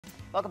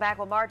Welcome back.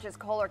 Well, March is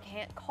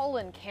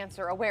colon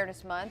cancer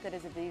awareness month. It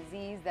is a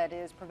disease that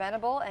is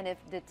preventable and, if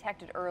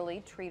detected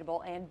early,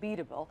 treatable and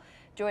beatable.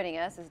 Joining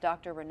us is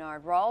Dr.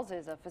 Rawls,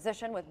 is a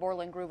physician with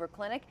Borland-Groover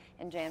Clinic,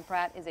 and Jan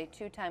Pratt is a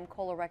two-time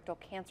colorectal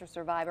cancer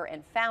survivor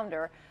and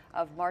founder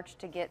of March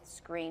to Get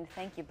Screened.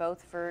 Thank you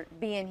both for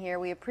being here.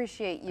 We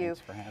appreciate you.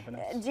 Thanks for having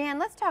us. Jan,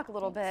 let's talk a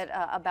little bit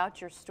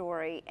about your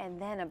story and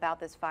then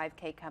about this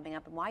 5K coming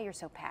up and why you're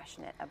so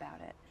passionate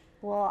about it.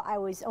 Well, I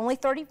was only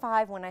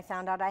 35 when I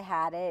found out I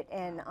had it,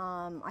 and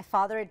my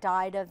father had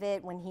died of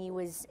it when he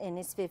was in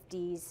his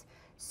 50s.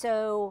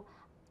 So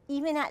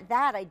even at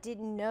that, I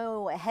didn't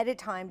know ahead of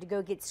time to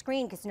go get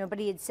screened because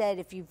nobody had said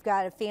if you've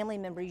got a family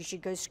member, you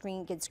should go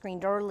get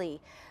screened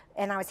early.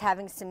 And I was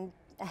having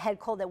a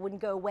head cold that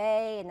wouldn't go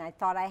away, and I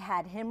thought I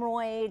had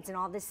hemorrhoids and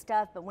all this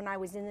stuff. But when I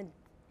was in the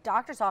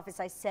doctor's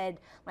office, I said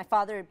my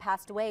father had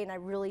passed away and I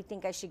really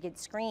think I should get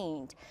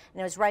screened.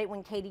 And it was right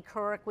when Katie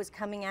Couric was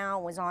coming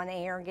out, was on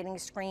air getting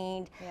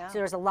screened. Yeah. So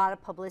there was a lot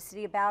of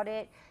publicity about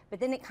it.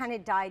 But then it kind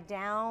of died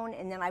down,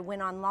 and then I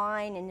went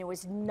online and there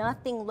was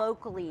nothing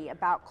locally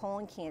about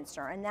colon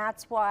cancer. And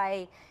that's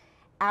why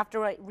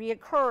after it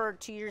reoccurred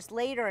 2 years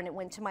later and it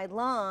went to my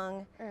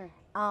lung,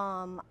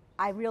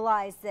 I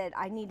realized that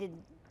I needed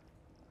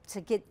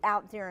to get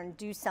out there and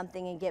do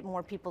something and get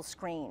more people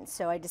screened.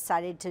 So I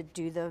decided to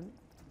do the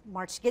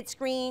March to Get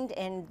Screened,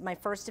 and my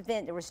first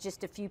event, there was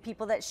just a few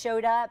people that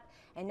showed up,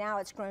 and now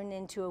it's grown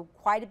into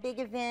quite a big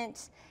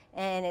event,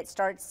 and it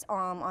starts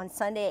on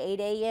Sunday at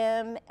 8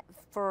 a.m.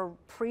 for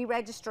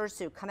pre-registers,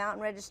 so come out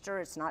and register,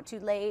 it's not too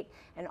late.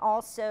 And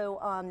also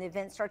the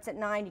event starts at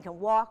 9. You can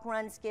walk,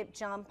 run, skip,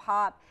 jump,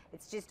 hop.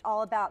 It's just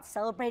all about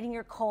celebrating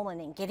your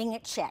colon and getting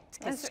it checked,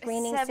 because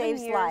screening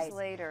saves lives. 7 years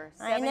later.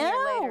 I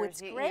know,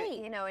 it's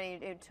great. You know,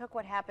 and it took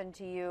what happened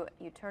to you,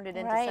 you turned it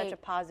into such a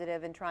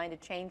positive and trying to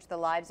change the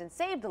lives and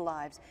save the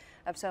lives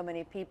of so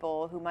many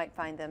people who might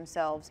find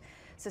themselves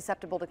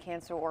susceptible to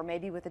cancer or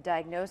maybe with a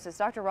diagnosis.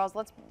 Dr. Rawls,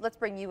 let's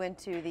bring you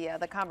into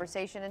the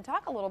conversation and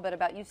talk a little bit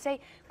about, you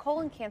say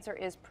colon cancer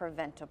is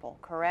preventable,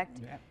 correct?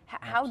 Yeah,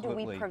 how do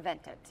we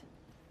prevent it?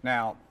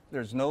 Now,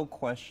 there's no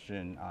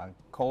question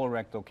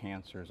colorectal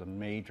cancer is a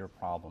major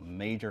problem,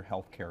 major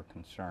healthcare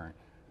concern.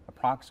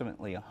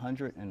 Approximately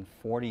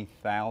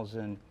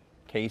 140,000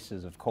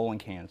 cases of colon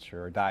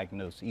cancer are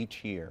diagnosed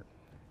each year.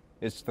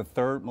 It's the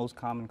third most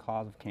common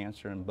cause of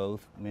cancer in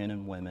both men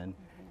and women,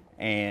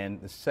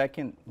 and the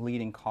second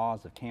leading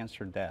cause of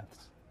cancer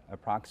deaths,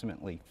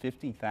 approximately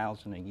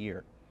 50,000 a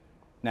year.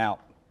 Now,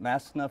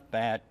 that's enough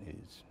bad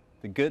news.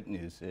 The good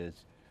news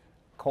is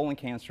colon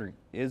cancer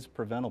is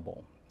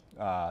preventable.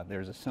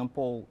 There's a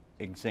simple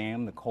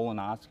exam, the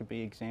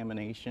colonoscopy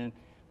examination.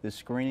 The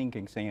screening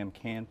exam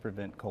can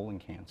prevent colon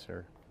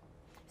cancer.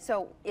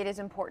 So it is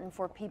important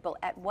for people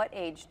at what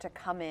age to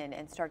come in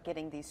and start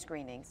getting these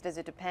screenings? Does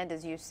it depend,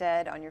 as you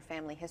said, on your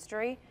family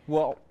history?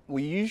 Well,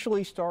 we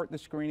usually start the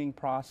screening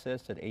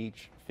process at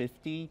age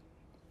 50.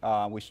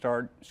 We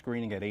start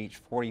screening at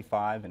age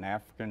 45 in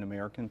African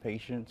American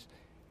patients.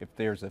 If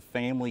there's a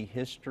family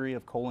history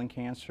of colon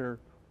cancer,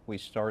 we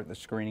start the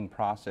screening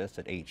process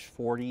at age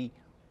 40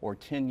 or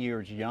 10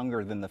 years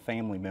younger than the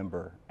family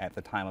member at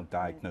the time of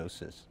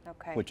diagnosis,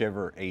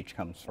 whichever age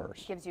comes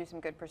first. Gives you some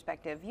good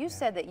perspective. You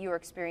said that you were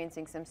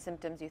experiencing some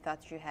symptoms. You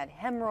thought you had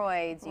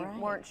hemorrhoids. You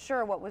weren't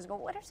sure what was going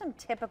on. What are some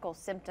typical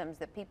symptoms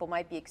that people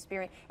might be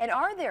experiencing? And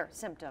are there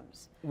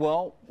symptoms?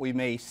 Well, we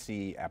may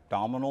see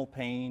abdominal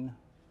pain,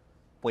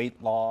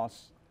 weight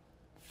loss,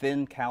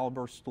 thin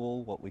caliber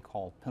stool, what we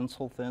call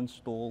pencil thin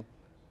stool,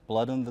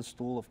 blood in the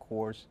stool, of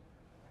course.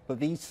 But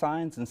these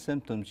signs and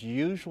symptoms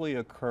usually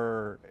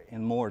occur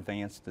in more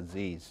advanced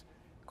disease.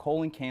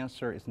 Colon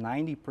cancer is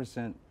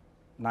 90%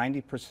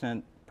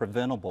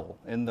 preventable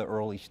in the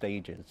early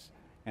stages,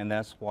 and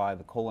that's why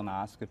the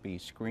colonoscopy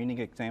screening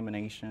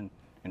examination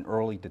and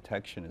early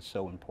detection is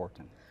so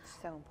important.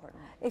 So important.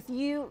 If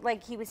you,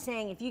 like he was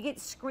saying, if you get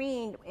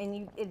screened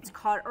and it's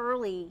caught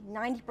early,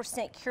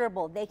 90%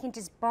 curable, they can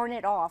just burn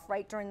it off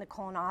right during the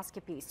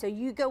colonoscopy. So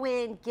you go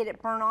in, get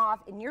it burned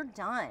off, and you're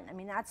done. I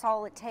mean, that's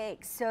all it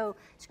takes. So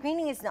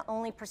screening is the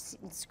only,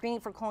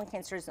 screening for colon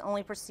cancer is the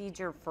only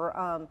procedure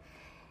for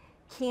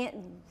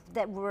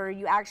where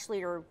you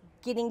actually are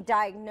getting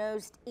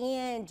diagnosed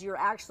and you're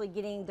actually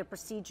getting the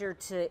procedure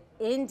to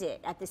end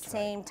it at the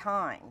same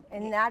time.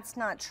 And that's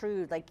not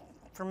true, like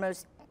for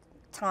most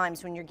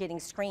times when you're getting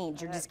screened.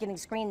 You're just getting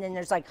screened, and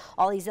there's like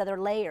all these other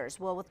layers.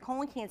 Well, with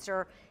colon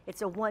cancer,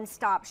 it's a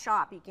one-stop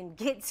shop. You can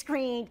get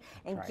screened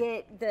and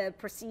get the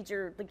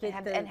procedure,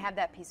 and have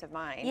that peace of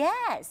mind.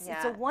 Yes,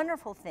 it's a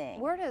wonderful thing.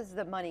 Where does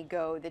the money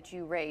go that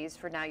you raise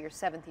for now your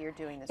 7th year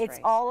doing this race? It's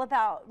all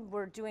about,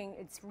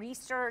 it's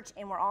research,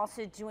 and we're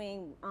also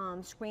doing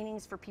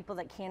screenings for people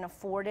that can't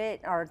afford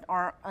it or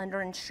are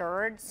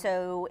underinsured.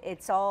 So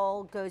it's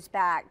all goes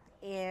back.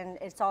 And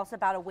it's also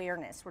about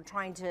awareness. We're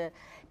trying to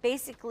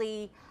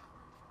basically,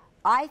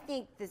 I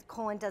think the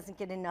colon doesn't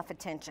get enough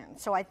attention.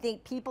 So I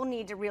think people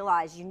need to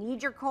realize you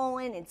need your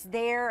colon, it's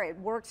there, it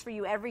works for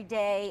you every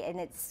day, and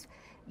it's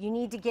you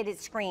need to get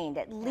it screened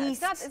at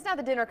least. It's not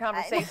the dinner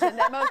conversation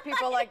that most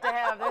people like to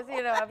have. There's,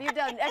 you know, have you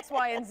done X,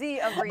 Y, and Z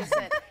of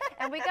recent?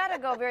 And we got to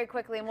go very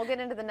quickly, and we'll get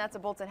into the nuts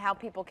and bolts and how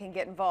people can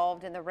get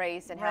involved in the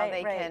race and how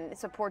they can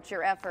support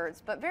your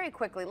efforts. But very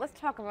quickly, let's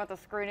talk about the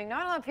screening.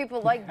 Not a lot of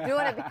people like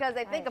doing it because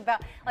they think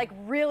about, like,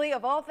 really,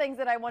 of all things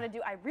that I want to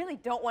do, I really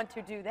don't want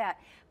to do that.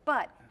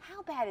 But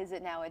how bad is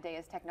it nowadays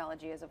as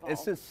technology has evolved?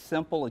 It's a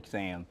simple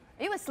exam.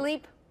 Are you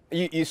asleep?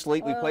 You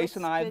sleep, we place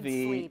an IV,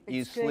 sleep.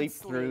 you sleep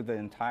through the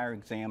entire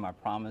exam, I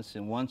promise,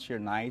 and once you're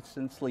nice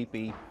and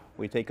sleepy,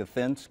 we take a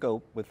thin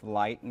scope with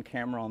light and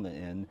camera on the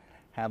end,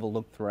 have a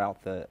look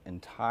throughout the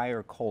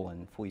entire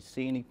colon. If we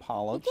see any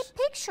polyps... You get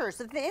pictures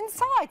of the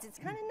insides, it's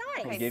kind of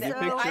nice. We give you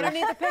pictures. I don't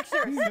need the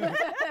pictures.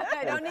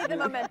 I don't need the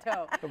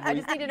memento. I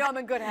just need to know I'm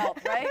in good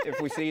health, right?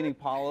 If we see any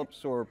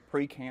polyps or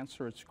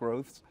precancerous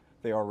growths,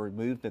 they are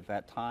removed at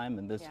that time,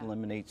 and this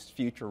eliminates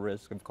future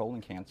risk of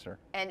colon cancer.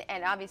 And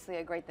obviously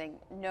a great thing,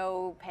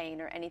 no pain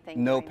or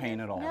anything. No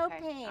pain at all. No Okay.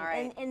 pain. All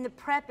right. And the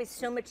prep is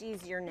so much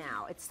easier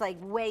now. It's like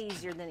way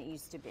easier than it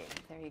used to be.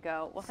 There you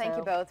go. Well, thank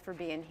you both for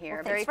being here.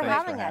 Well, Very thanks for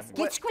quick. having us.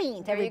 Get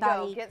screened, There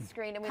everybody. you go. Get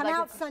screened. And we'd Come like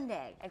out to,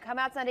 Sunday. And come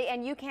out Sunday,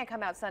 and you can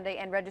come out Sunday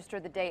and register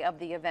the day of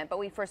the event. But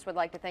we first would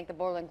like to thank the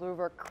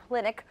Borland-Groover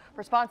Clinic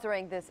for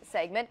sponsoring this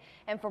segment.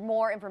 And for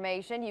more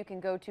information, you can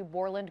go to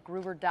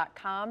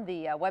borlandgroover.com.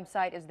 The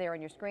website is there on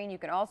your screen. You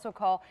can also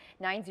call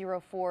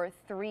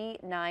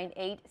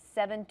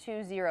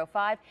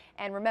 904-398-7205.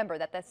 And remember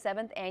that the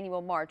 7th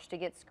annual March to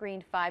Get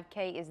Screened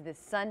 5K is this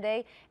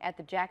Sunday at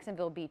the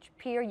Jacksonville Beach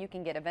Pier. You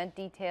can get event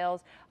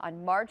details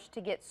on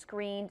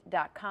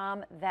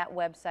marchtogetscreened.com. That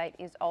website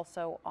is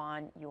also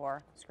on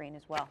your screen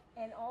as well.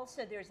 And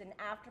also, there's an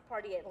after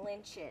party at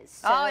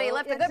Lynch's. Oh, he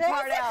left the good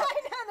part out.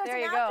 I know, there's There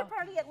you an go. after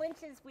party at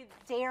Lynch's with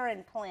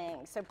Darren playing.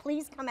 So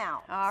please come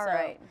out. All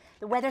right.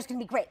 The weather's going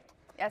to be great.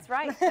 That's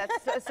right.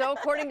 That's so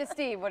according to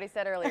Steve, what he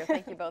said earlier.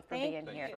 Thank you both for being here.